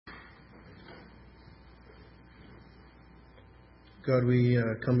God, we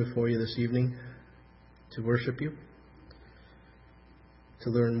come before you this evening to worship you, to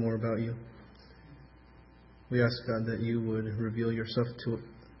learn more about you. We ask, God, that you would reveal yourself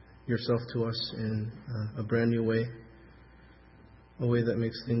to us in a brand new way, a way that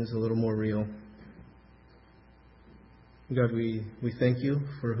makes things a little more real. God, we thank you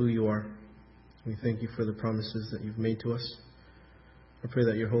for who you are. We thank you for the promises that you've made to us. I pray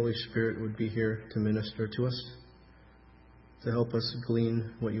that your Holy Spirit would be here to minister to us, to help us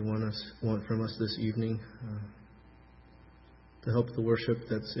glean what you want from us this evening, to help the worship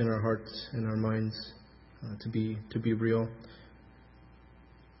that's in our hearts and our minds to be real.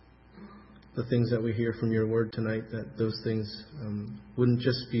 The things that we hear from your word tonight, that those things wouldn't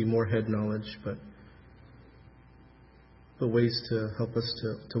just be more head knowledge, but ways to help us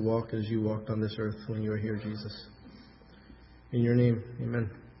to walk as you walked on this earth when you were here, Jesus. In your name, amen.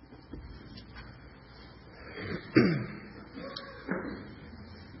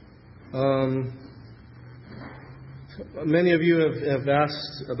 Many of you have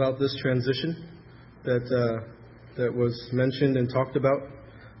asked about this transition that was mentioned and talked about.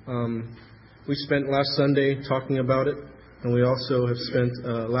 We spent last Sunday talking about it, and we also have spent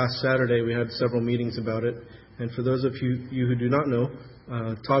last Saturday. We had several meetings about it. And for those of you who do not know,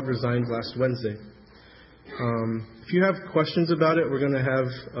 Todd resigned last Wednesday. If you have questions about it, we're going to have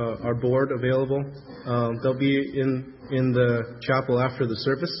our board available. They'll be in the chapel after the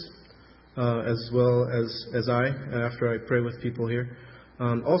service, as well as after I pray with people here.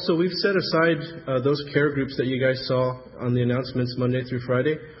 Also, we've set aside those care groups that you guys saw on the announcements Monday through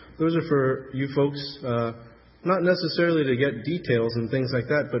Friday. Those are for you folks, not necessarily to get details and things like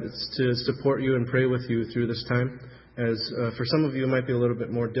that, but it's to support you and pray with you through this time, as for some of you it might be a little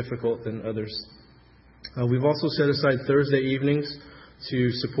bit more difficult than others. We've also set aside Thursday evenings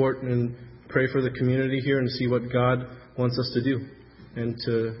to support and pray for the community here and see what God wants us to do and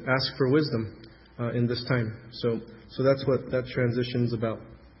to ask for wisdom in this time. So that's what that transition's about.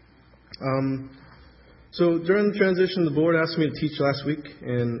 So during the transition, the board asked me to teach last week,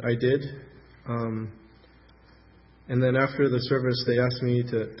 and I did. And then after the service, they asked me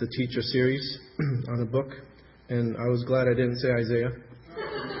to teach a series on a book, and I was glad I didn't say Isaiah,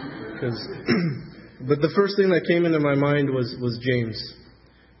 but the first thing that came into my mind was James.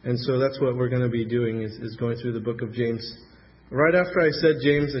 And so that's what we're going to be doing, is going through the book of James. Right after I said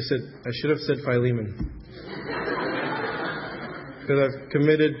James, I said I should have said Philemon. Because I've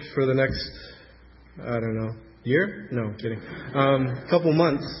committed for the next, I don't know, year? No, I'm kidding. Couple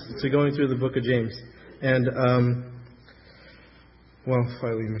months to going through the book of James. And,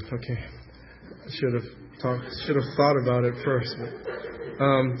 Philemon, okay. I should have thought about it first.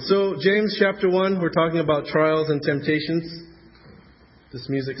 So James chapter 1, we're talking about trials and temptations. This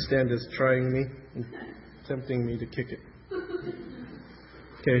music stand is trying me and tempting me to kick it.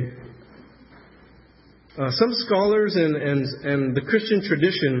 Okay. Some scholars and the Christian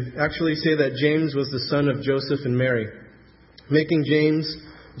tradition actually say that James was the son of Joseph and Mary, making James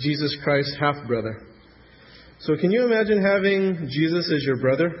Jesus Christ's half-brother. So can you imagine having Jesus as your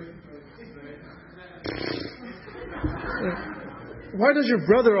brother? Why does your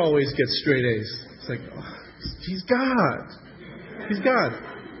brother always get straight A's? It's like, he's God. He's God.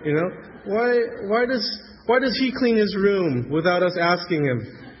 You know? Why does he clean his room without us asking him?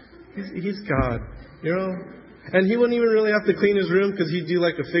 He's God. You know? And he wouldn't even really have to clean his room because he'd do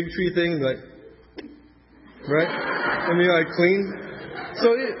like a fig tree thing, like, right? And be like clean.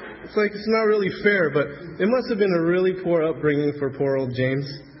 So it's like, it's not really fair, but it must have been a really poor upbringing for poor old James.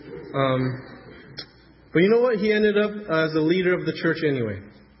 But you know what? He ended up as a leader of the church anyway.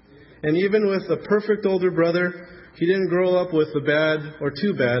 And even with a perfect older brother, he didn't grow up with a bad or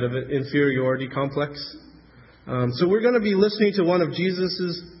too bad of an inferiority complex. So we're going to be listening to one of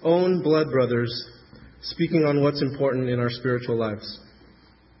Jesus' own blood brothers speaking on what's important in our spiritual lives.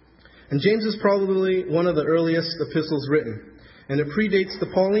 And James is probably one of the earliest epistles written, and it predates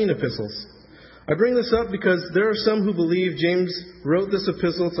the Pauline epistles. I bring this up because there are some who believe James wrote this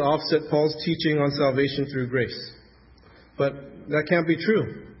epistle to offset Paul's teaching on salvation through grace. But that can't be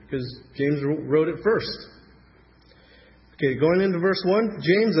true, because James wrote it first. Okay, going into verse 1,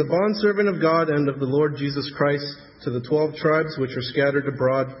 James, a bondservant of God and of the Lord Jesus Christ, to the 12 tribes which are scattered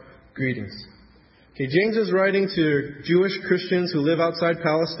abroad, greetings. Okay, James is writing to Jewish Christians who live outside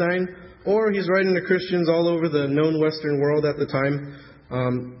Palestine, or he's writing to Christians all over the known Western world at the time,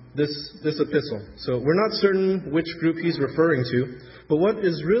 this epistle. So we're not certain which group he's referring to, but what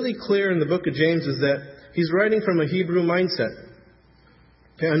is really clear in the book of James is that he's writing from a Hebrew mindset.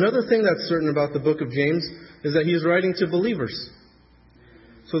 Okay, another thing that's certain about the book of James is that he is writing to believers.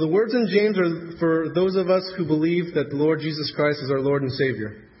 So the words in James are for those of us who believe that the Lord Jesus Christ is our Lord and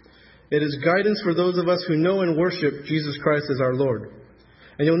Savior. It is guidance for those of us who know and worship Jesus Christ as our Lord.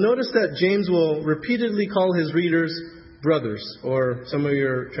 And you'll notice that James will repeatedly call his readers brothers, or some of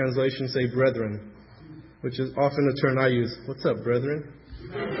your translations say brethren, which is often a term I use. What's up, brethren?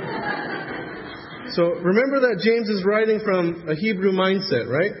 So remember that James is writing from a Hebrew mindset,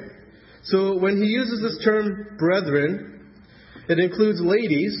 right? So when he uses this term brethren, it includes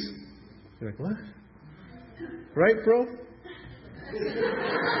ladies. You're like, what? Right, bro?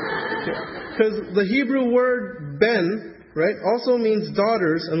 Because the Hebrew word ben, right, also means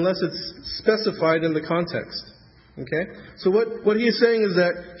daughters unless it's specified in the context. Okay? So what he is saying is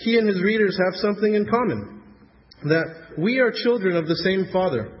that he and his readers have something in common. That we are children of the same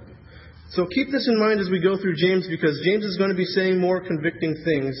Father. So keep this in mind as we go through James, because James is going to be saying more convicting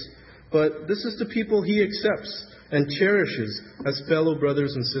things, but this is to people he accepts and cherishes as fellow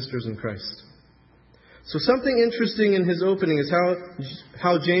brothers and sisters in Christ. So something interesting in his opening is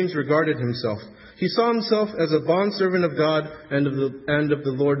how James regarded himself. He saw himself as a bondservant of God and of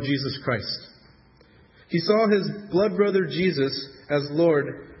the Lord Jesus Christ. He saw his blood brother Jesus as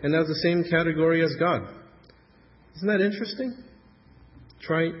Lord and as the same category as God. Isn't that interesting?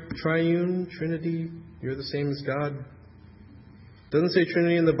 Triune, Trinity, you're the same as God. Doesn't say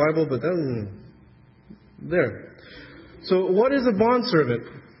Trinity in the Bible, but there. So what is a bondservant?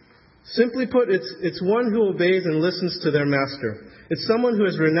 Simply put, it's one who obeys and listens to their master. It's someone who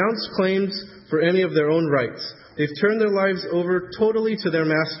has renounced claims for any of their own rights. They've turned their lives over totally to their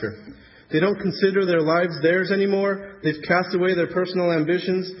master. They don't consider their lives theirs anymore. They've cast away their personal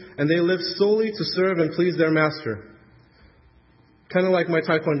ambitions, and they live solely to serve and please their master. Kind of like my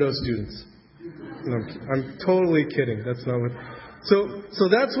Taekwondo students. No, I'm totally kidding. That's not what... So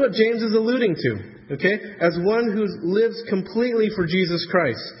that's what James is alluding to, okay? As one who lives completely for Jesus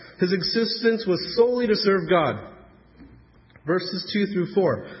Christ. His existence was solely to serve God. Verses 2 through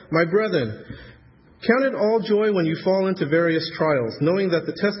 4. My brethren, count it all joy when you fall into various trials, knowing that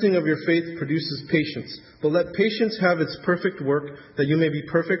the testing of your faith produces patience. But let patience have its perfect work, that you may be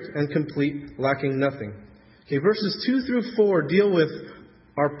perfect and complete, lacking nothing. Okay, verses 2 through 4 deal with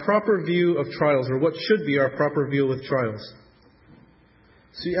our proper view of trials, or what should be our proper view with trials.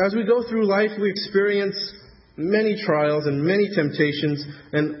 See, as we go through life, we experience many trials and many temptations.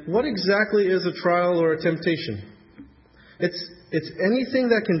 And what exactly is a trial or a temptation? It's anything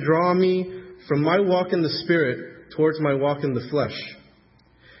that can draw me from my walk in the Spirit towards my walk in the flesh.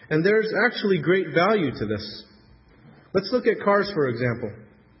 And there's actually great value to this. Let's look at cars, for example.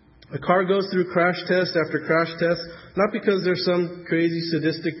 A car goes through crash test after crash test, not because there's some crazy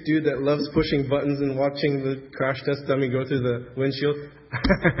sadistic dude that loves pushing buttons and watching the crash test dummy go through the windshield.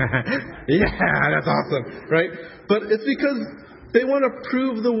 Yeah, that's awesome, right? But it's because they want to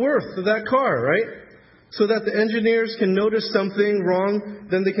prove the worth of that car, right? So that the engineers can notice something wrong,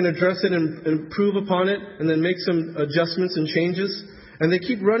 then they can address it and improve upon it, and then make some adjustments and changes. And they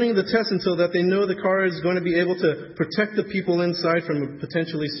keep running the test until that they know the car is going to be able to protect the people inside from a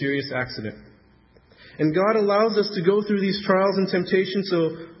potentially serious accident. And God allows us to go through these trials and temptations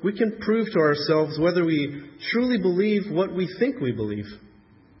so we can prove to ourselves whether we truly believe what we think we believe.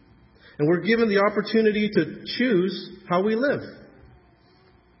 And we're given the opportunity to choose how we live.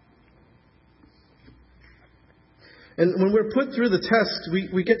 And when we're put through the test,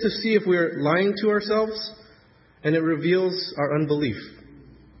 we get to see if we're lying to ourselves, and it reveals our unbelief.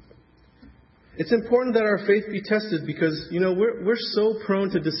 It's important that our faith be tested because, we're so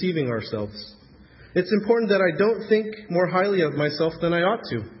prone to deceiving ourselves. It's important that I don't think more highly of myself than I ought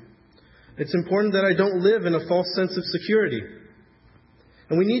to. It's important that I don't live in a false sense of security.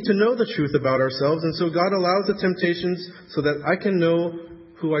 And we need to know the truth about ourselves, and so God allows the temptations so that I can know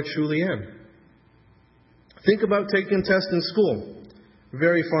who I truly am. Think about taking a test in school.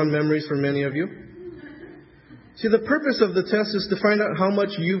 Very fond memories for many of you. See, the purpose of the test is to find out how much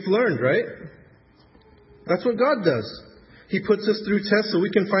you've learned, right? That's what God does. He puts us through tests so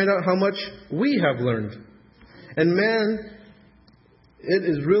we can find out how much we have learned. And man, it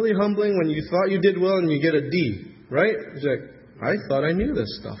is really humbling when you thought you did well and you get a D, right? It's like, I thought I knew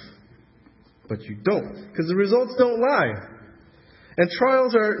this stuff. But you don't, because the results don't lie. And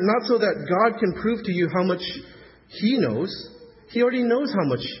trials are not so that God can prove to you how much He knows. He already knows how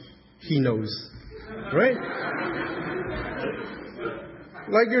much He knows. Right?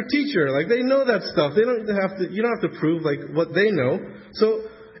 Like your teacher, they know that stuff. You don't have to prove what they know. So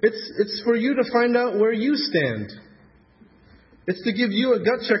it's for you to find out where you stand. It's to give you a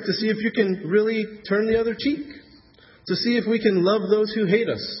gut check to see if you can really turn the other cheek. To see if we can love those who hate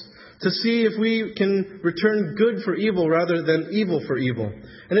us. to see if we can return good for evil rather than evil for evil.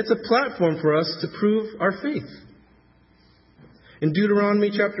 And it's a platform for us to prove our faith. In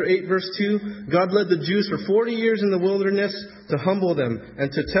Deuteronomy chapter 8, verse 2, God led the Jews for 40 years in the wilderness to humble them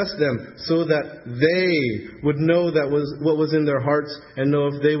and to test them so that they would know what was in their hearts and know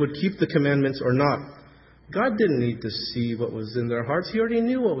if they would keep the commandments or not. God didn't need to see what was in their hearts. He already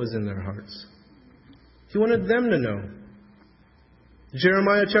knew what was in their hearts. He wanted them to know.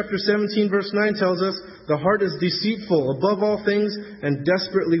 Jeremiah chapter 17 verse 9 tells us, the heart is deceitful above all things and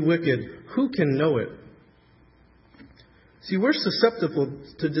desperately wicked. Who can know it? See, we're susceptible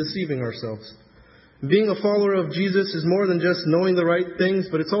to deceiving ourselves. Being a follower of Jesus is more than just knowing the right things,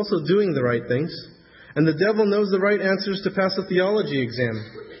 but it's also doing the right things. And the devil knows the right answers to pass a theology exam.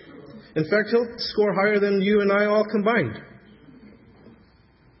 In fact, he'll score higher than you and I all combined.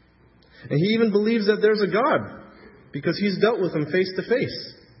 And he even believes that there's a God, because he's dealt with him face to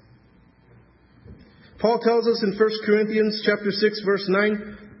face. Paul tells us in 1 Corinthians chapter 6, verse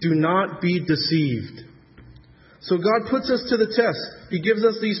 9, do not be deceived. So God puts us to the test. He gives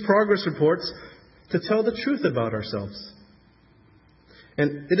us these progress reports to tell the truth about ourselves.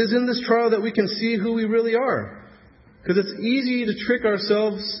 And it is in this trial that we can see who we really are. Because it's easy to trick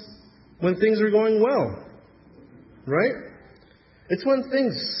ourselves when things are going well. Right? It's when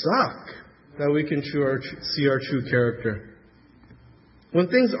things suck that we can see our true character. When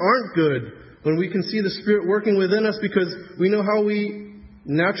things aren't good, when we can see the Spirit working within us because we know how we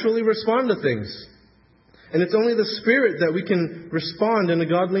naturally respond to things. And it's only the Spirit that we can respond in a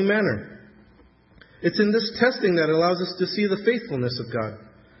godly manner. It's in this testing that allows us to see the faithfulness of God.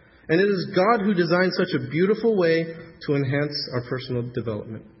 And it is God who designed such a beautiful way to enhance our personal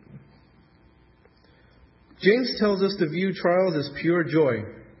development. James tells us to view trials as pure joy.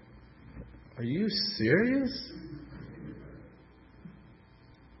 Are you serious?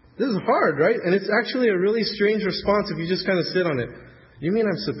 This is hard, right? And it's actually a really strange response if you just kind of sit on it. You mean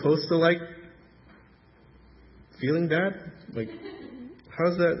I'm supposed to like feeling bad? Like,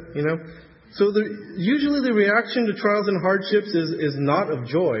 how's that, you know? So usually the reaction to trials and hardships is not of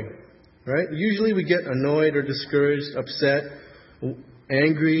joy, right? Usually we get annoyed or discouraged, upset,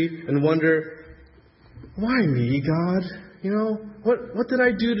 angry, and wonder, why me, God? You know, what did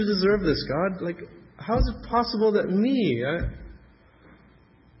I do to deserve this, God? Like, how is it possible that me?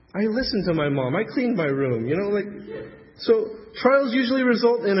 I listened to my mom. I cleaned my room. You know, like, so trials usually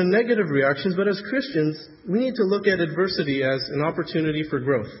result in a negative reactions, but as Christians, we need to look at adversity as an opportunity for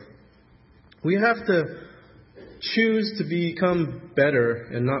growth. We have to choose to become better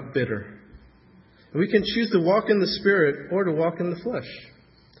and not bitter. We can choose to walk in the Spirit or to walk in the flesh.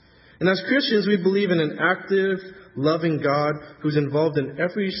 And as Christians, we believe in an active, loving God who's involved in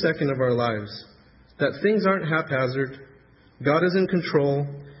every second of our lives. That things aren't haphazard, God is in control,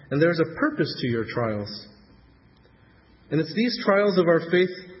 and there's a purpose to your trials. And it's these trials of our faith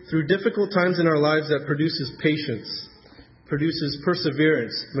through difficult times in our lives that produces patience, produces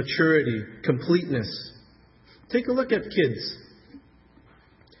perseverance, maturity, completeness. Take a look at kids.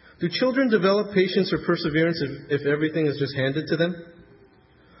 Do children develop patience or perseverance if everything is just handed to them?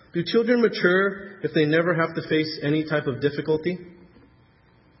 Do children mature if they never have to face any type of difficulty?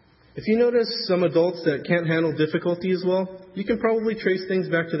 If you notice some adults that can't handle difficulty as well, you can probably trace things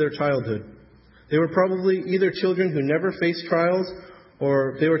back to their childhood. They were probably either children who never faced trials,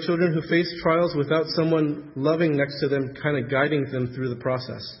 or they were children who faced trials without someone loving next to them, kind of guiding them through the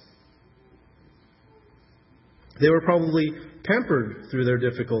process. They were probably pampered through their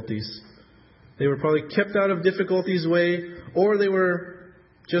difficulties. They were probably kept out of difficulties' way, or they were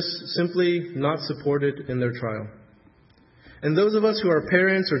just simply not supported in their trial. And those of us who are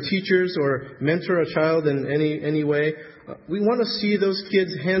parents or teachers or mentor a child in any way, we want to see those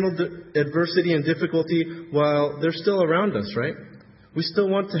kids handle adversity and difficulty while they're still around us, right? We still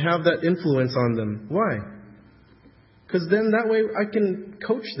want to have that influence on them. Why? Because then that way I can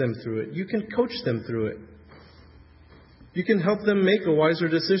coach them through it. You can coach them through it. You can help them make a wiser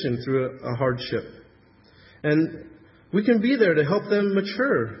decision through a hardship. And we can be there to help them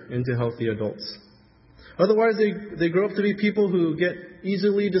mature into healthy adults. Otherwise, they grow up to be people who get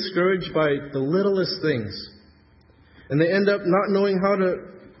easily discouraged by the littlest things. And they end up not knowing how to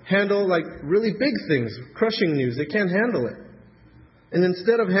handle like really big things, crushing news. They can't handle it. And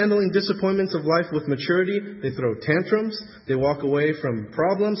instead of handling disappointments of life with maturity, they throw tantrums. They walk away from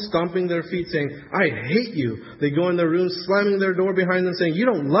problems, stomping their feet, saying, I hate you. They go in their rooms, slamming their door behind them, saying, you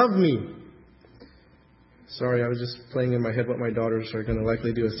don't love me. Sorry, I was just playing in my head what my daughters are going to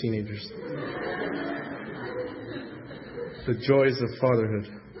likely do as teenagers. The joys of fatherhood.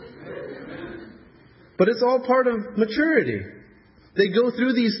 But it's all part of maturity. They go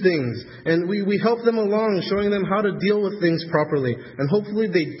through these things, and we help them along, showing them how to deal with things properly. And hopefully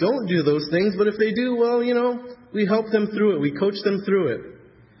they don't do those things, but if they do, well, we help them through it. We coach them through it.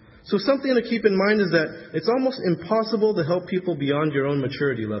 So something to keep in mind is that it's almost impossible to help people beyond your own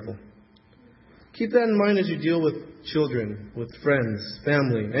maturity level. Keep that in mind as you deal with children, with friends,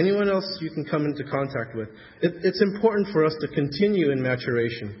 family, anyone else you can come into contact with. It's important for us to continue in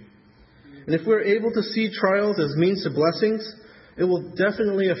maturation. And if we're able to see trials as means to blessings, it will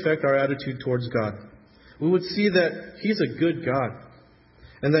definitely affect our attitude towards God. We would see that He's a good God,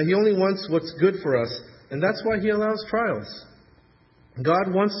 and that He only wants what's good for us, and that's why He allows trials.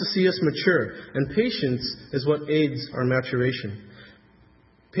 God wants to see us mature, and patience is what aids our maturation.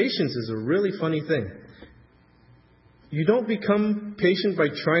 Patience is a really funny thing. You don't become patient by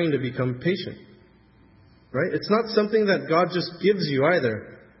trying to become patient. Right? It's not something that God just gives you either.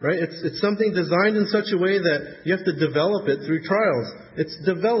 Right? It's something designed in such a way that you have to develop it through trials. It's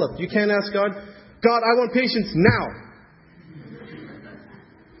developed. You can't ask God, I want patience now.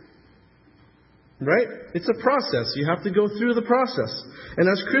 Right? It's a process. You have to go through the process.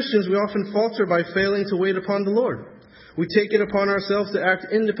 And as Christians, we often falter by failing to wait upon the Lord. We take it upon ourselves to act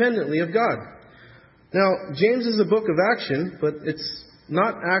independently of God. Now, James is a book of action, but it's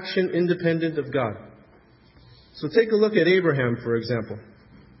not action independent of God. So take a look at Abraham, for example.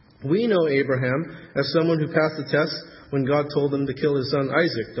 We know Abraham as someone who passed the test when God told him to kill his son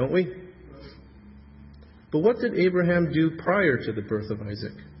Isaac, don't we? But what did Abraham do prior to the birth of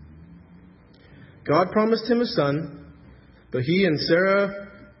Isaac? God promised him a son, but he and Sarah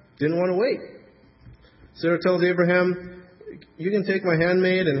didn't want to wait. Sarah tells Abraham, you can take my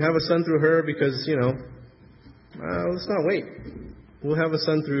handmaid and have a son through her because, let's not wait. We'll have a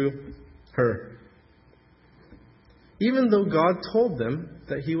son through her. Even though God told them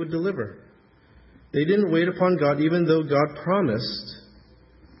that He would deliver. They didn't wait upon God even though God promised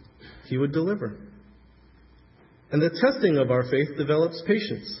He would deliver. And the testing of our faith develops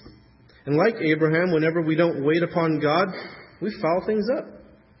patience. And like Abraham, whenever we don't wait upon God, we foul things up.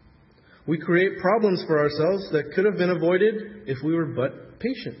 We create problems for ourselves that could have been avoided if we were but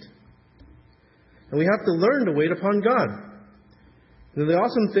patient. And we have to learn to wait upon God. And the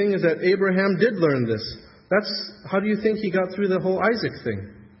awesome thing is that Abraham did learn this. How do you think he got through the whole Isaac thing?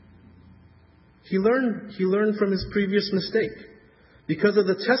 He learned from his previous mistake. Because of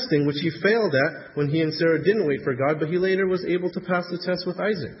the testing, which he failed at when he and Sarah didn't wait for God, but he later was able to pass the test with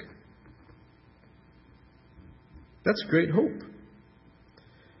Isaac. That's great hope.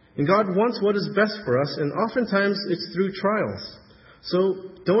 And God wants what is best for us, and oftentimes it's through trials. So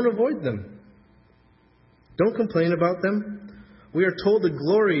don't avoid them. Don't complain about them. We are told to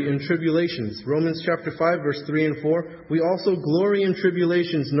glory in tribulations. Romans chapter 5, verse 3 and 4. We also glory in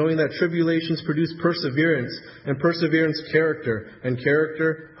tribulations, knowing that tribulations produce perseverance, and perseverance character, and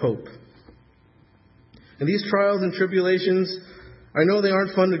character hope. And these trials and tribulations, I know they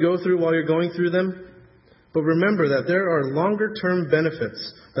aren't fun to go through while you're going through them, but remember that there are longer-term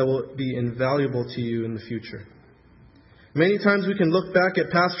benefits that will be invaluable to you in the future. Many times we can look back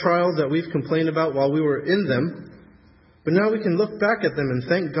at past trials that we've complained about while we were in them, but now we can look back at them and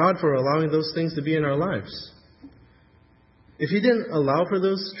thank God for allowing those things to be in our lives. If He didn't allow for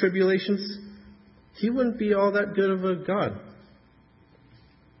those tribulations, He wouldn't be all that good of a God.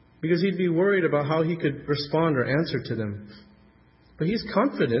 Because He'd be worried about how He could respond or answer to them. But He's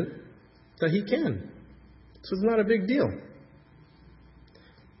confident that He can. So it's not a big deal.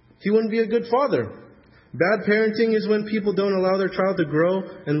 He wouldn't be a good father. Bad parenting is when people don't allow their child to grow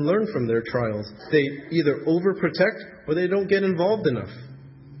and learn from their trials. They either overprotect or they don't get involved enough.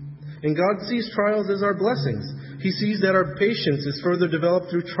 And God sees trials as our blessings. He sees that our patience is further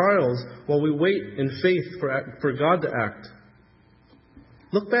developed through trials while we wait in faith for God to act.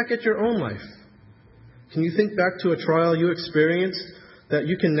 Look back at your own life. Can you think back to a trial you experienced that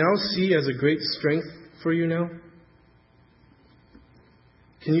you can now see as a great strength for you now?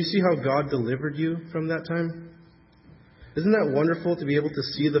 Can you see how God delivered you from that time? Isn't that wonderful to be able to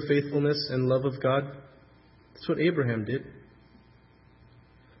see the faithfulness and love of God? That's what Abraham did.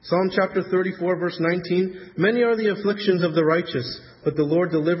 Psalm chapter 34, verse 19. Many are the afflictions of the righteous, but the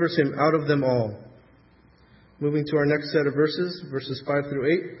Lord delivers him out of them all. Moving to our next set of verses, verses 5 through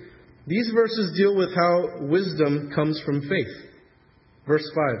 8. These verses deal with how wisdom comes from faith. Verse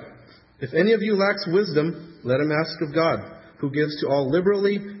 5. If any of you lacks wisdom, let him ask of God, who gives to all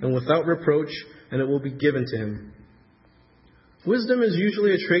liberally and without reproach, and it will be given to him. Wisdom is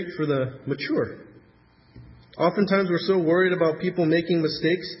usually a trait for the mature. Oftentimes we're so worried about people making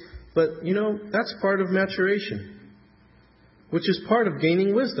mistakes, but that's part of maturation, which is part of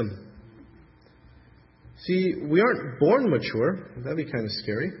gaining wisdom. See, we aren't born mature. That'd be kind of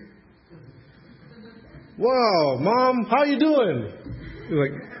scary. Wow, Mom, how you doing?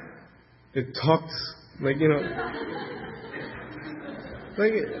 Like, it talks, like,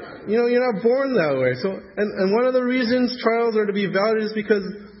 like, you're not born that way. So, and one of the reasons trials are to be valued is because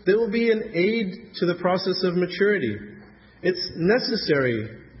they will be an aid to the process of maturity. It's necessary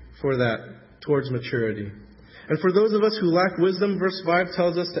for that towards maturity. And for those of us who lack wisdom, verse 5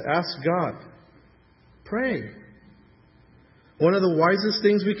 tells us to ask God. Pray. One of the wisest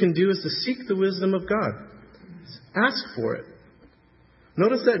things we can do is to seek the wisdom of God. Ask for it.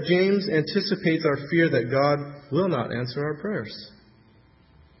 Notice that James anticipates our fear that God will not answer our prayers.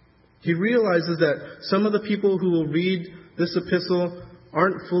 He realizes that some of the people who will read this epistle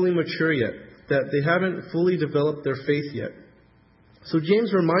aren't fully mature yet, that they haven't fully developed their faith yet. So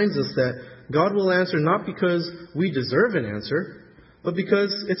James reminds us that God will answer not because we deserve an answer, but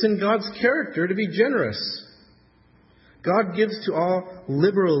because it's in God's character to be generous. God gives to all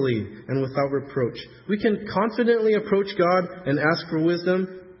liberally and without reproach. We can confidently approach God and ask for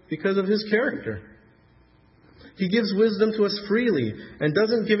wisdom because of His character. He gives wisdom to us freely and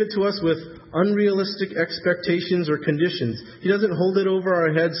doesn't give it to us with unrealistic expectations or conditions. He doesn't hold it over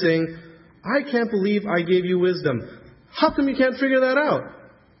our head saying, I can't believe I gave you wisdom. How come you can't figure that out?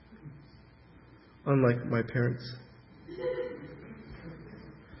 Unlike my parents.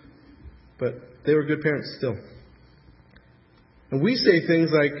 But they were good parents still. And we say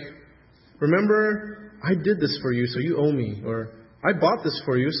things like, remember, I did this for you, so you owe me. Or, I bought this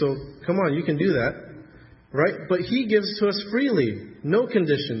for you, so come on, you can do that. Right? But He gives to us freely. No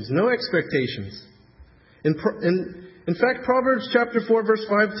conditions, no expectations. In fact, Proverbs chapter 4, verse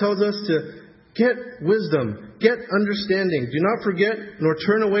 5 tells us to get wisdom, get understanding. Do not forget nor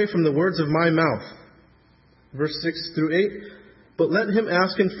turn away from the words of my mouth. Verse 6 through 8. But let him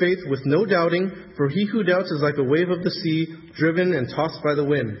ask in faith with no doubting, for he who doubts is like a wave of the sea, driven and tossed by the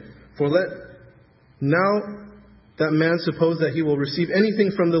wind. For let now that man suppose that he will receive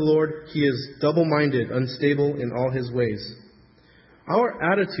anything from the Lord, he is double-minded, unstable in all his ways. Our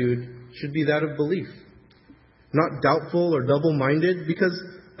attitude should be that of belief, not doubtful or double-minded, because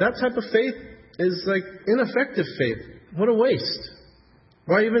that type of faith is like ineffective faith. What a waste.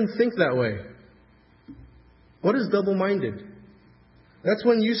 Why even think that way? What is double-minded? That's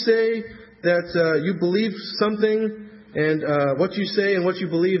when you say that you believe something and what you say and what you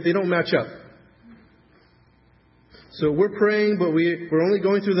believe, they don't match up. So we're praying, but we're only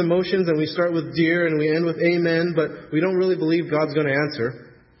going through the motions, and we start with dear and we end with amen, but we don't really believe God's going to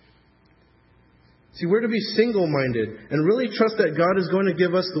answer. See, we're to be single-minded and really trust that God is going to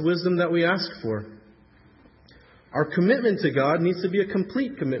give us the wisdom that we ask for. Our commitment to God needs to be a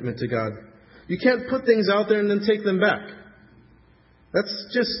complete commitment to God. You can't put things out there and then take them back. That's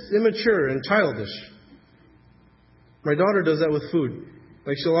just immature and childish. My daughter does that with food.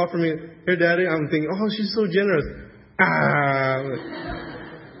 Like, she'll offer me, here, Daddy. I'm thinking, oh, she's so generous.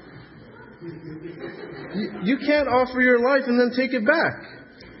 You can't offer your life and then take it back.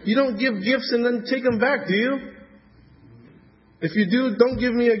 You don't give gifts and then take them back, do you? If you do, don't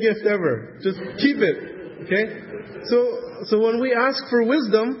give me a gift ever. Just keep it. Okay? So when we ask for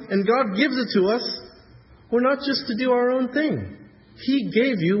wisdom and God gives it to us, we're not just to do our own thing. He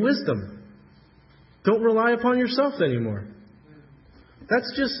gave you wisdom. Don't rely upon yourself anymore.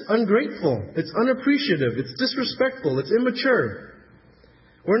 That's just ungrateful. It's unappreciative. It's disrespectful. It's immature.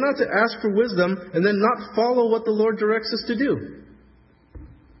 We're not to ask for wisdom and then not follow what the Lord directs us to do.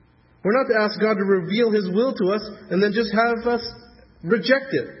 We're not to ask God to reveal His will to us and then just have us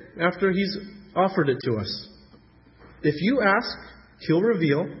reject it after He's offered it to us. If you ask, He'll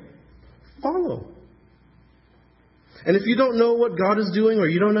reveal. Follow. And if you don't know what God is doing or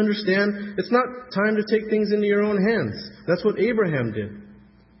you don't understand, it's not time to take things into your own hands. That's what Abraham did.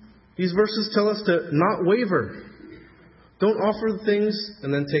 These verses tell us to not waver. Don't offer things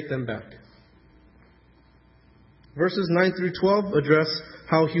and then take them back. Verses 9 through 12 address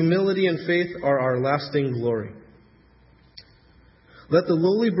how humility and faith are our lasting glory. Let the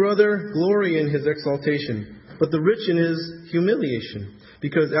lowly brother glory in his exaltation, but the rich in his humiliation.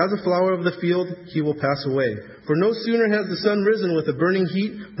 Because as a flower of the field, he will pass away. For no sooner has the sun risen with a burning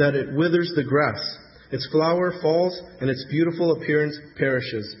heat that it withers the grass. Its flower falls, and its beautiful appearance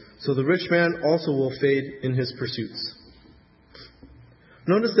perishes. So the rich man also will fade in his pursuits.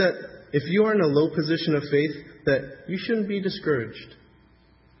 Notice that if you are in a low position of faith, that you shouldn't be discouraged.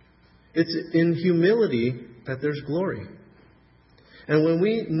 It's in humility that there's glory. And when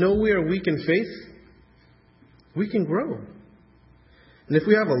we know we are weak in faith, we can grow. And if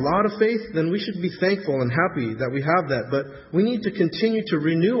we have a lot of faith, then we should be thankful and happy that we have that. But we need to continue to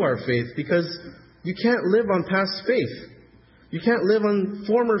renew our faith because You can't live on past faith. You can't live on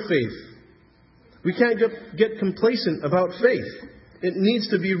former faith. We can't get complacent about faith. It needs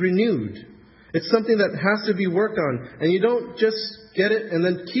to be renewed. It's something that has to be worked on. And you don't just get it and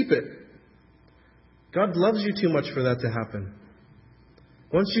then keep it. God loves you too much for that to happen.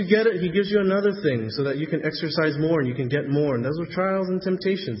 Once you get it, He gives you another thing so that you can exercise more and you can get more. And those are trials and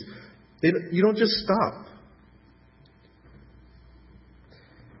temptations. You don't just stop.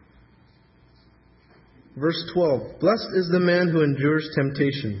 Verse 12, blessed is the man who endures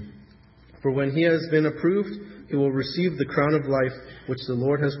temptation, for when he has been approved, he will receive the crown of life which the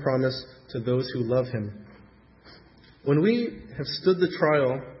Lord has promised to those who love Him. When we have stood the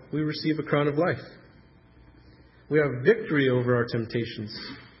trial, we receive a crown of life. We have victory over our temptations.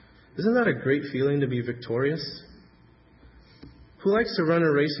 Isn't that a great feeling to be victorious? Who likes to run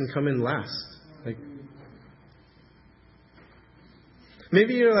a race and come in last?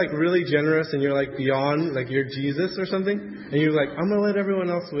 Maybe you're really generous and you're beyond, you're Jesus or something. And you're I'm going to let everyone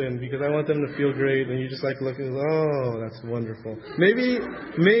else win because I want them to feel great. And you just looking, oh, that's wonderful. Maybe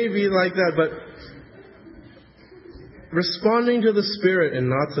like that, but responding to the Spirit and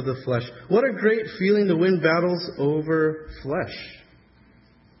not to the flesh. What a great feeling to win battles over flesh.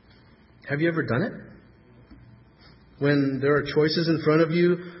 Have you ever done it? When there are choices in front of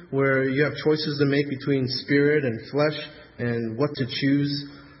you where you have choices to make between spirit and flesh, and what to choose.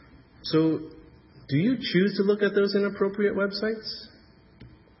 So, do you choose to look at those inappropriate websites?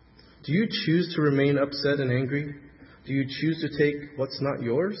 Do you choose to remain upset and angry? Do you choose to take what's not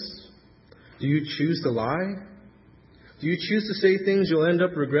yours? Do you choose to lie? Do you choose to say things you'll end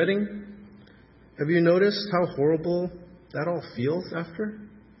up regretting? Have you noticed how horrible that all feels after?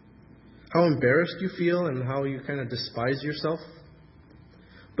 How embarrassed you feel and how you kind of despise yourself?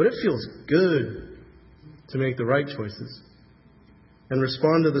 But it feels good to make the right choices and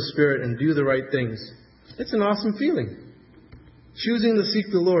respond to the Spirit and do the right things. It's an awesome feeling. Choosing to seek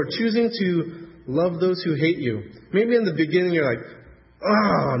the Lord, choosing to love those who hate you. Maybe in the beginning you're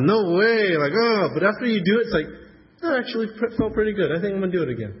oh, no way, but after you do it, it's that actually felt pretty good. I think I'm going to do it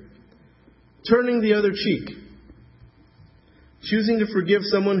again. Turning the other cheek. Choosing to forgive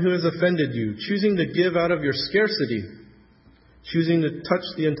someone who has offended you. Choosing to give out of your scarcity. Choosing to touch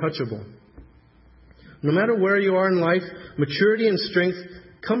the untouchable. No matter where you are in life, maturity and strength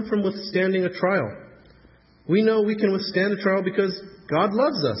come from withstanding a trial. We know we can withstand a trial because God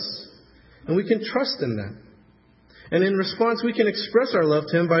loves us. And we can trust in that. And in response, we can express our love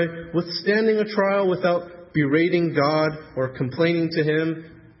to Him by withstanding a trial without berating God or complaining to Him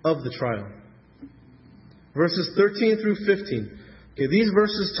of the trial. Verses 13 through 15. Okay, these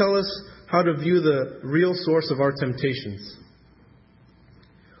verses tell us how to view the real source of our temptations.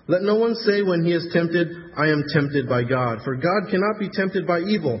 Let no one say when he is tempted, I am tempted by God. For God cannot be tempted by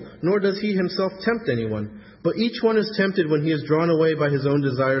evil, nor does He Himself tempt anyone. But each one is tempted when he is drawn away by his own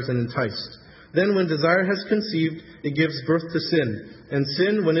desires and enticed. Then when desire has conceived, it gives birth to sin. And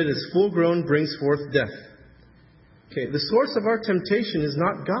sin, when it is full grown, brings forth death. Okay, the source of our temptation is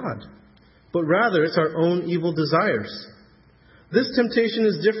not God, but rather it's our own evil desires. This temptation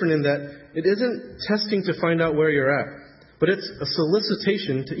is different in that it isn't testing to find out where you're at, but it's a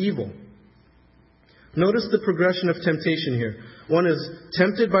solicitation to evil. Notice the progression of temptation here. One is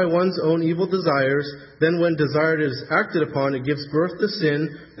tempted by one's own evil desires. Then when desire is acted upon, it gives birth to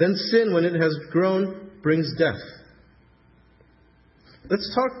sin. Then sin, when it has grown, brings death.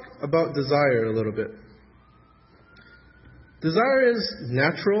 Let's talk about desire a little bit. Desire is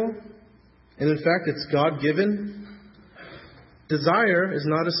natural, and in fact, it's God-given. Desire is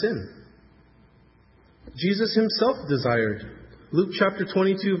not a sin. Jesus Himself desired. Luke chapter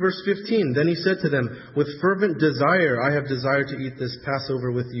 22, verse 15. Then He said to them, with fervent desire I have desired to eat this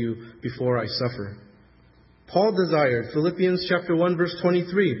Passover with you before I suffer. Paul desired. Philippians chapter 1, verse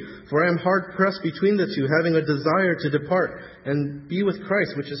 23. For I am hard pressed between the two, having a desire to depart and be with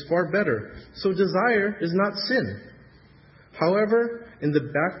Christ, which is far better. So desire is not sin. However, in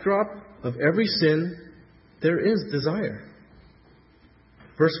the backdrop of every sin, there is desire.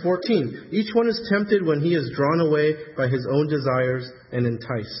 Verse 14, each one is tempted when he is drawn away by his own desires and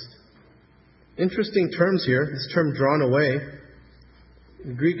enticed. Interesting terms here. This term drawn away,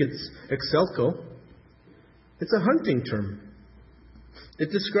 in Greek it's exelko. It's a hunting term.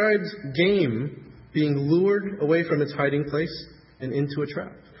 It describes game being lured away from its hiding place and into a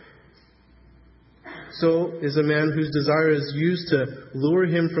trap. So is a man whose desire is used to lure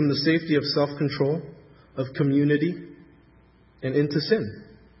him from the safety of self-control, of community, and into sin.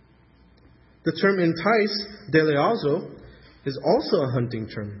 The term entice, deleazo, is also a hunting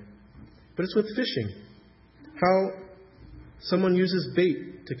term, but it's with fishing. How someone uses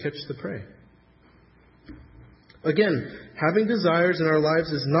bait to catch the prey. Again, having desires in our lives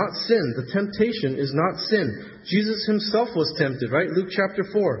is not sin. The temptation is not sin. Jesus himself was tempted, right? Luke chapter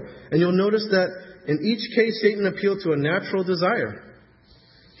 4. And you'll notice that in each case, Satan appealed to a natural desire.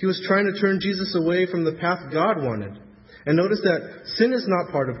 He was trying to turn Jesus away from the path God wanted. And notice that sin is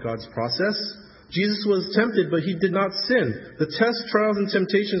not part of God's process. Jesus was tempted, but he did not sin. The tests, trials, and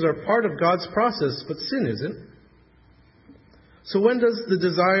temptations are part of God's process, but sin isn't. So when does the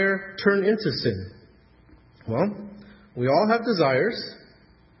desire turn into sin? Well, we all have desires,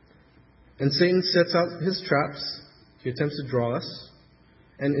 and Satan sets out his traps. He attempts to draw us,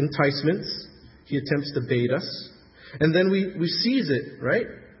 and enticements. He attempts to bait us, and then we seize it, right?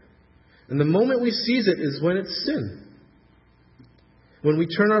 And the moment we seize it is when it's sin. When we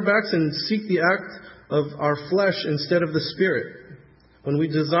turn our backs and seek the act of our flesh instead of the Spirit. When we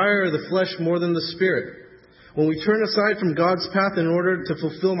desire the flesh more than the Spirit. When we turn aside from God's path in order to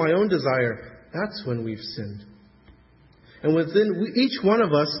fulfill my own desire. That's when we've sinned. And within each one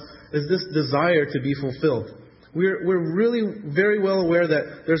of us is this desire to be fulfilled. We're really very well aware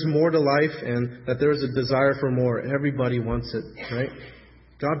that there's more to life and that there's a desire for more. Everybody wants it, right?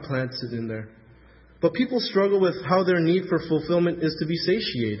 God plants it in there. But people struggle with how their need for fulfillment is to be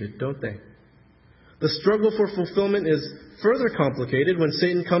satiated, don't they? The struggle for fulfillment is further complicated when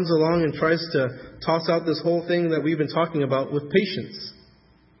Satan comes along and tries to toss out this whole thing that we've been talking about with patience.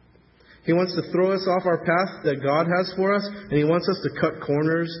 He wants to throw us off our path that God has for us, and he wants us to cut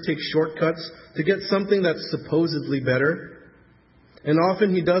corners, take shortcuts, to get something that's supposedly better. And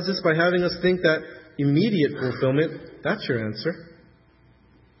often he does this by having us think that immediate fulfillment, that's your answer.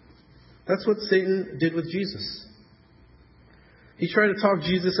 That's what Satan did with Jesus. He tried to talk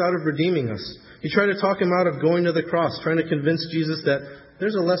Jesus out of redeeming us. He tried to talk him out of going to the cross, trying to convince Jesus that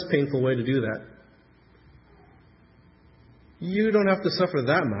there's a less painful way to do that. You don't have to suffer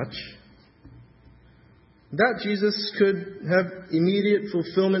that much. That Jesus could have immediate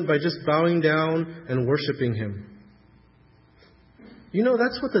fulfillment by just bowing down and worshiping him. You know,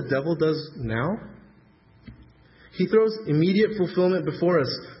 that's what the devil does now. He throws immediate fulfillment before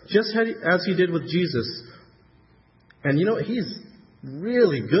us, just as he did with Jesus. And you know, he's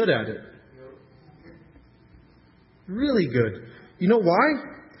really good at it. Really good. You know why?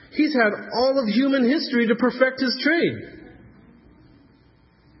 He's had all of human history to perfect his trade.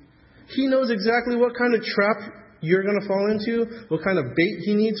 He knows exactly what kind of trap you're going to fall into, what kind of bait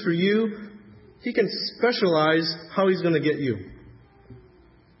he needs for you. He can specialize how he's going to get you.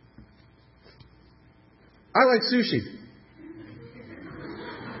 I like sushi.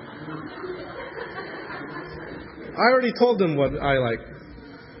 I already told him what I like.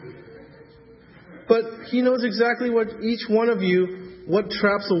 But he knows exactly what each one of you, what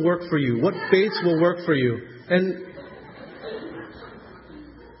traps will work for you, what baits will work for you. And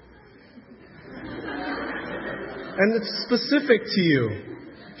it's specific to you.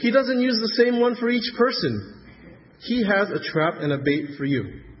 He doesn't use the same one for each person. He has a trap and a bait for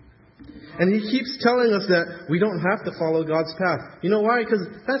you. And he keeps telling us that we don't have to follow God's path. You know why? Because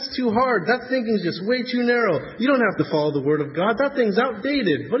that's too hard. That thinking's just way too narrow. You don't have to follow the Word of God. That thing's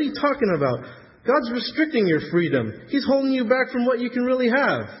outdated. What are you talking about? God's restricting your freedom. He's holding you back from what you can really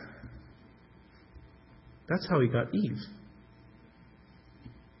have. That's how he got Eve.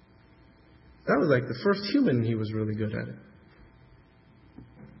 That was like the first human he was really good at it.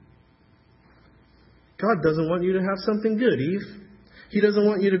 God doesn't want you to have something good, Eve. He doesn't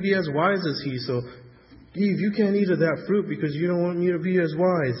want you to be as wise as he. So, Eve, you can't eat of that fruit because you don't want me to be as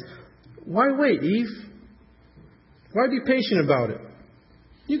wise. Why wait, Eve? Why be patient about it?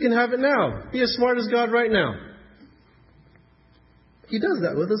 You can have it now. Be as smart as God right now. He does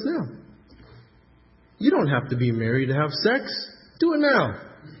that with us now. You don't have to be married to have sex. Do it now.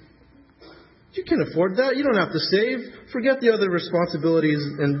 You can afford that. You don't have to save. Forget the other responsibilities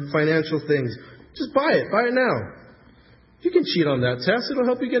and financial things. Just buy it. Buy it now. You can cheat on that test. It'll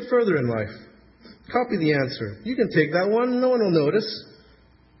help you get further in life. Copy the answer. You can take that one. No one will notice.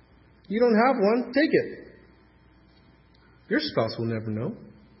 You don't have one. Take it. Your spouse will never know.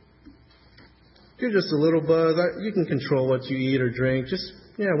 You're just a little buzz. You can control what you eat or drink. Just,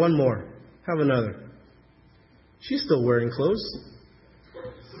 one more. Have another. She's still wearing clothes.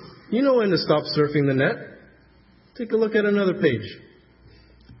 You know when to stop surfing the net. Take a look at another page.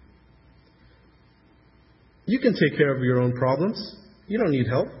 You can take care of your own problems. You don't need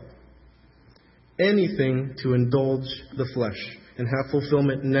help. Anything to indulge the flesh and have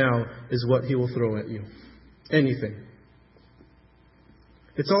fulfillment now is what he will throw at you. Anything.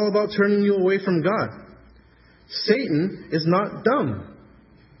 It's all about turning you away from God. Satan is not dumb.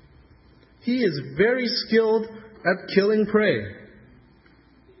 He is very skilled at killing prey.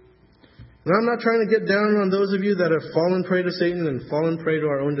 And I'm not trying to get down on those of you that have fallen prey to Satan and fallen prey to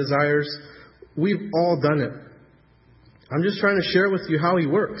our own desires. We've all done it. I'm just trying to share with you how he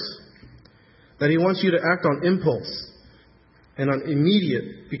works. That he wants you to act on impulse and on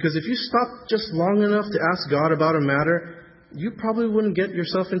immediate. Because if you stop just long enough to ask God about a matter, you probably wouldn't get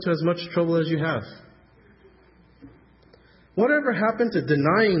yourself into as much trouble as you have. Whatever happened to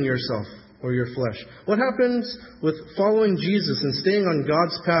denying yourself or your flesh? What happens with following Jesus and staying on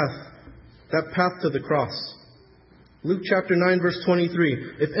God's path, that path to the cross? Luke chapter 9, verse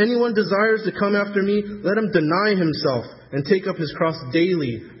 23. If anyone desires to come after me, let him deny himself and take up his cross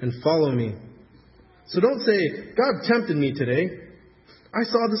daily and follow me. So don't say, God tempted me today. I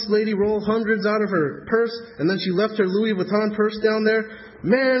saw this lady roll hundreds out of her purse and then she left her Louis Vuitton purse down there.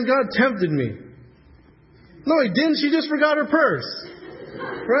 Man, God tempted me. No, he didn't. She just forgot her purse.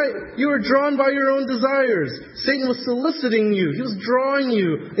 Right? You were drawn by your own desires. Satan was soliciting you. He was drawing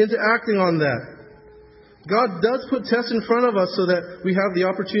you into acting on that. God does put tests in front of us so that we have the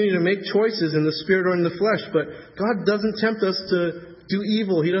opportunity to make choices in the spirit or in the flesh. But God doesn't tempt us to do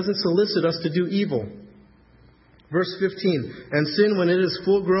evil. He doesn't solicit us to do evil. Verse 15. And sin, when it is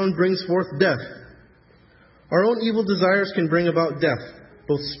full grown, brings forth death. Our own evil desires can bring about death,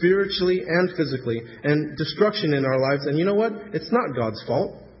 both spiritually and physically, and destruction in our lives. And you know what? It's not God's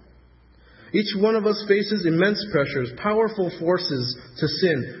fault. Each one of us faces immense pressures, powerful forces to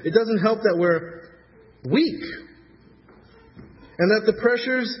sin. It doesn't help that we're weak, and that the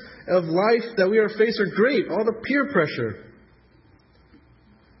pressures of life that we are faced are great. All the peer pressure.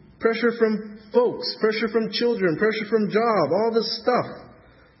 Pressure from folks, pressure from children, pressure from job, all this stuff.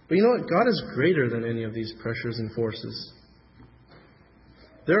 But you know what? God is greater than any of these pressures and forces.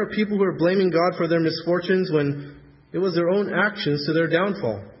 There are people who are blaming God for their misfortunes when it was their own actions to their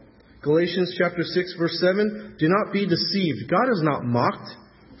downfall. Galatians chapter 6, verse 7, do not be deceived. God is not mocked.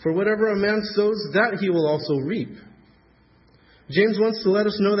 For whatever a man sows, that he will also reap. James wants to let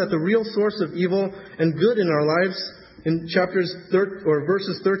us know that the real source of evil and good in our lives, in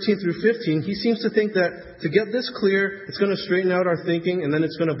verses 13 through 15, he seems to think that to get this clear, it's going to straighten out our thinking and then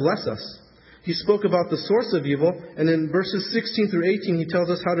it's going to bless us. He spoke about the source of evil, and in verses 16 through 18, he tells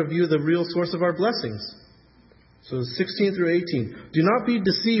us how to view the real source of our blessings. So 16 through 18. Do not be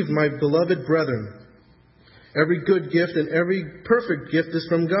deceived, my beloved brethren. Every good gift and every perfect gift is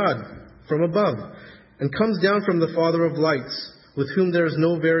from God, from above, and comes down from the Father of lights, with whom there is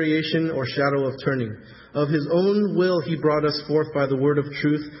no variation or shadow of turning. Of his own will he brought us forth by the word of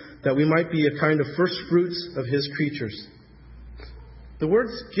truth, that we might be a kind of first fruits of his creatures. The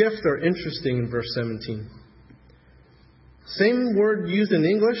words gift are interesting in verse 17. Same word used in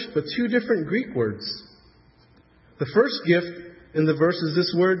English, but two different Greek words. The first gift in the verse is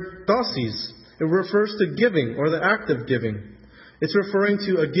this word dosis. It refers to giving, or the act of giving. It's referring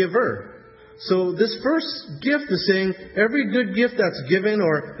to a giver. So this first gift is saying every good gift that's given,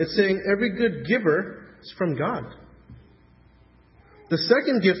 or it's saying every good giver is from God. The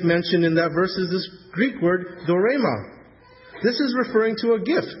second gift mentioned in that verse is this Greek word dorema. This is referring to a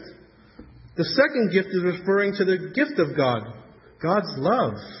gift. The second gift is referring to the gift of God. God's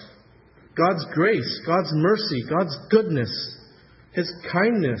love, God's grace, God's mercy, God's goodness, his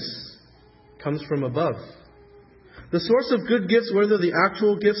kindness comes from above. The source of good gifts, whether the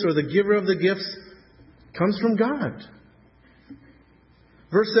actual gifts or the giver of the gifts, comes from God.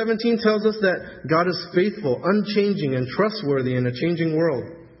 Verse 17 tells us that God is faithful, unchanging, and trustworthy in a changing world.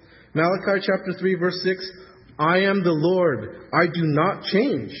 Malachi chapter 3, verse 6, I am the Lord, I do not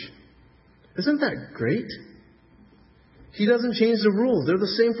change. Isn't that great? He doesn't change the rules. They're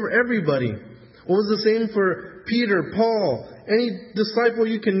the same for everybody. What was the same for Peter, Paul, any disciple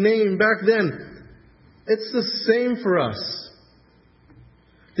you can name back then? It's the same for us.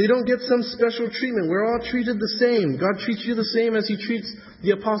 They don't get some special treatment. We're all treated the same. God treats you the same as he treats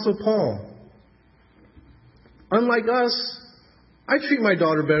the Apostle Paul. Unlike us, I treat my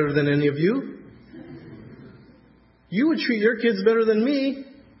daughter better than any of you. You would treat your kids better than me.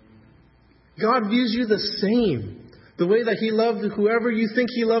 God views you the same. The way that he loved whoever you think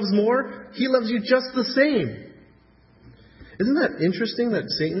he loves more, he loves you just the same. Isn't that interesting that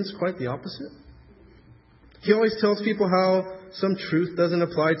Satan's quite the opposite? He always tells people how some truth doesn't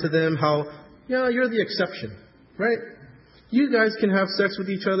apply to them, how, you're the exception, right? You guys can have sex with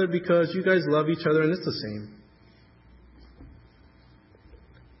each other because you guys love each other and it's the same.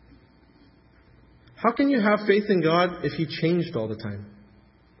 How can you have faith in God if he changed all the time?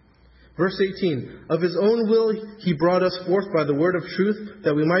 Verse 18, of his own will he brought us forth by the word of truth,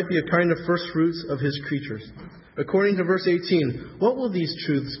 that we might be a kind of first fruits of his creatures. According to verse 18, what will these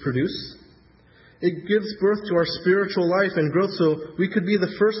truths produce? It gives birth to our spiritual life and growth so we could be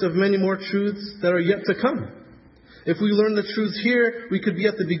the first of many more truths that are yet to come. If we learn the truths here, we could be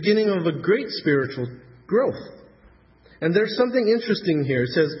at the beginning of a great spiritual growth. And there's something interesting here. It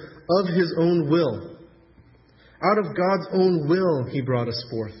says, of His own will. Out of God's own will, He brought us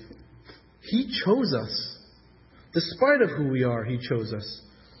forth. He chose us. Despite of who we are, He chose us.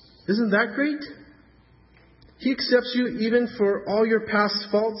 Isn't that great? He accepts you even for all your past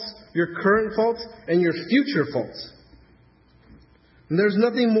faults, your current faults, and your future faults. And there's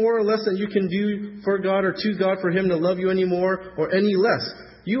nothing more or less that you can do for God or to God for Him to love you any more or any less.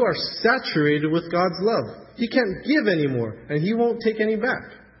 You are saturated with God's love. He can't give any more, and He won't take any back.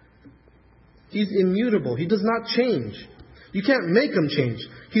 He's immutable. He does not change. You can't make Him change.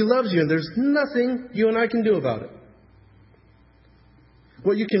 He loves you, and there's nothing you and I can do about it.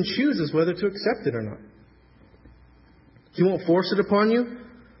 What you can choose is whether to accept it or not. He won't force it upon you.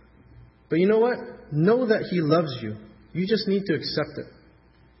 But you know what? Know that He loves you. You just need to accept it.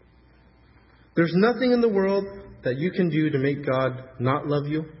 There's nothing in the world that you can do to make God not love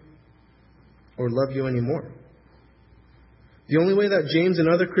you or love you anymore. The only way that James and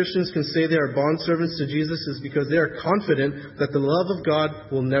other Christians can say they are bondservants to Jesus is because they are confident that the love of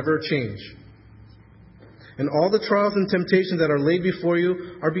God will never change. And all the trials and temptations that are laid before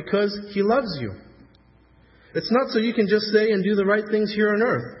you are because He loves you. It's not so you can just say and do the right things here on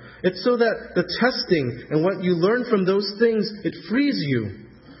earth. It's so that the testing and what you learn from those things, it frees you.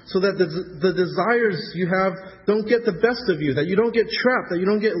 So that the desires you have don't get the best of you. That you don't get trapped. That you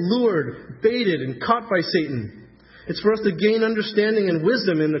don't get lured, baited, and caught by Satan. It's for us to gain understanding and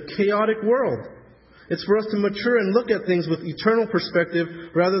wisdom in a chaotic world. It's for us to mature and look at things with eternal perspective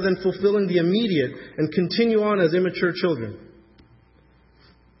rather than fulfilling the immediate and continue on as immature children.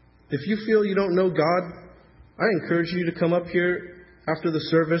 If you feel you don't know God, I encourage you to come up here after the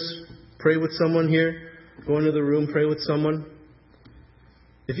service, pray with someone here, go into the room, pray with someone.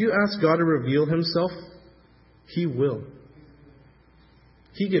 If you ask God to reveal Himself, He will.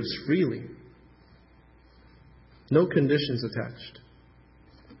 He gives freely. No conditions attached.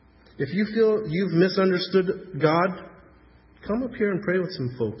 If you feel you've misunderstood God, come up here and pray with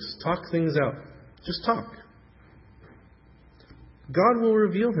some folks. Talk things out. Just talk. God will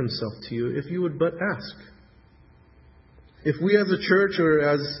reveal Himself to you if you would but ask. If we as a church or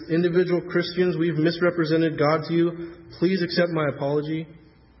as individual Christians, we've misrepresented God to you, please accept my apology.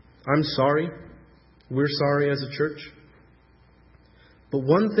 I'm sorry. We're sorry as a church. But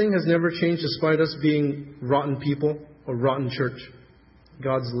one thing has never changed despite us being rotten people or rotten church.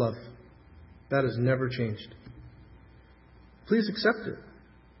 God's love. That has never changed. Please accept it.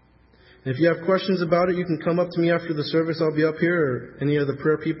 And if you have questions about it, you can come up to me after the service. I'll be up here or any of the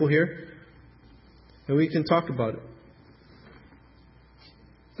prayer people here. And we can talk about it.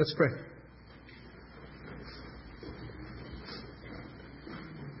 Let's pray.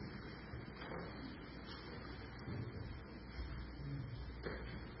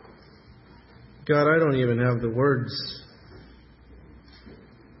 God, I don't even have the words.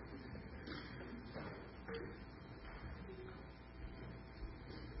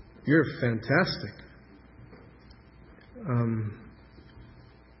 You're fantastic.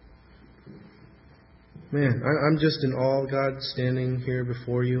 Man, I'm just in awe, God, standing here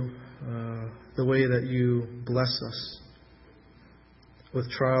before you. The way that you bless us with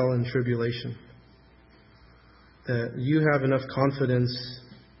trial and tribulation. That you have enough confidence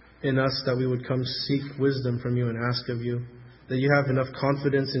in us that we would come seek wisdom from you and ask of you. That you have enough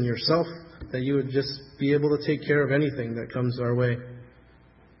confidence in yourself that you would just be able to take care of anything that comes our way.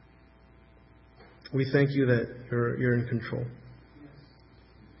 We thank you that you're in control.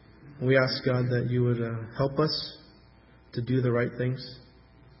 We ask, God, that you would help us to do the right things.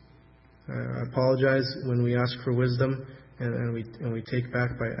 I apologize when we ask for wisdom and we take back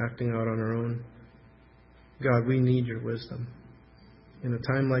by acting out on our own. God, we need your wisdom. In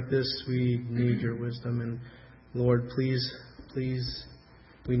a time like this, we need your wisdom. And Lord, please,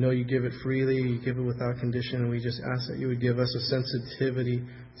 we know you give it freely, you give it without condition, and we just ask that you would give us a sensitivity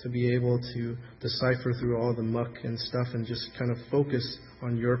to be able to decipher through all the muck and stuff and just kind of focus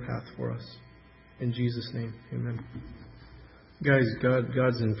on your path for us. In Jesus' name, amen. Guys,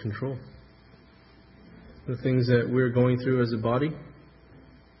 God's in control. The things that we're going through as a body,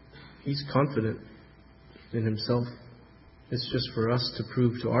 He's confident in Himself. It's just for us to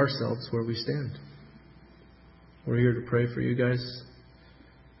prove to ourselves where we stand. We're here to pray for you guys.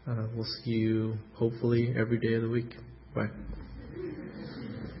 We'll see you hopefully every day of the week. Bye.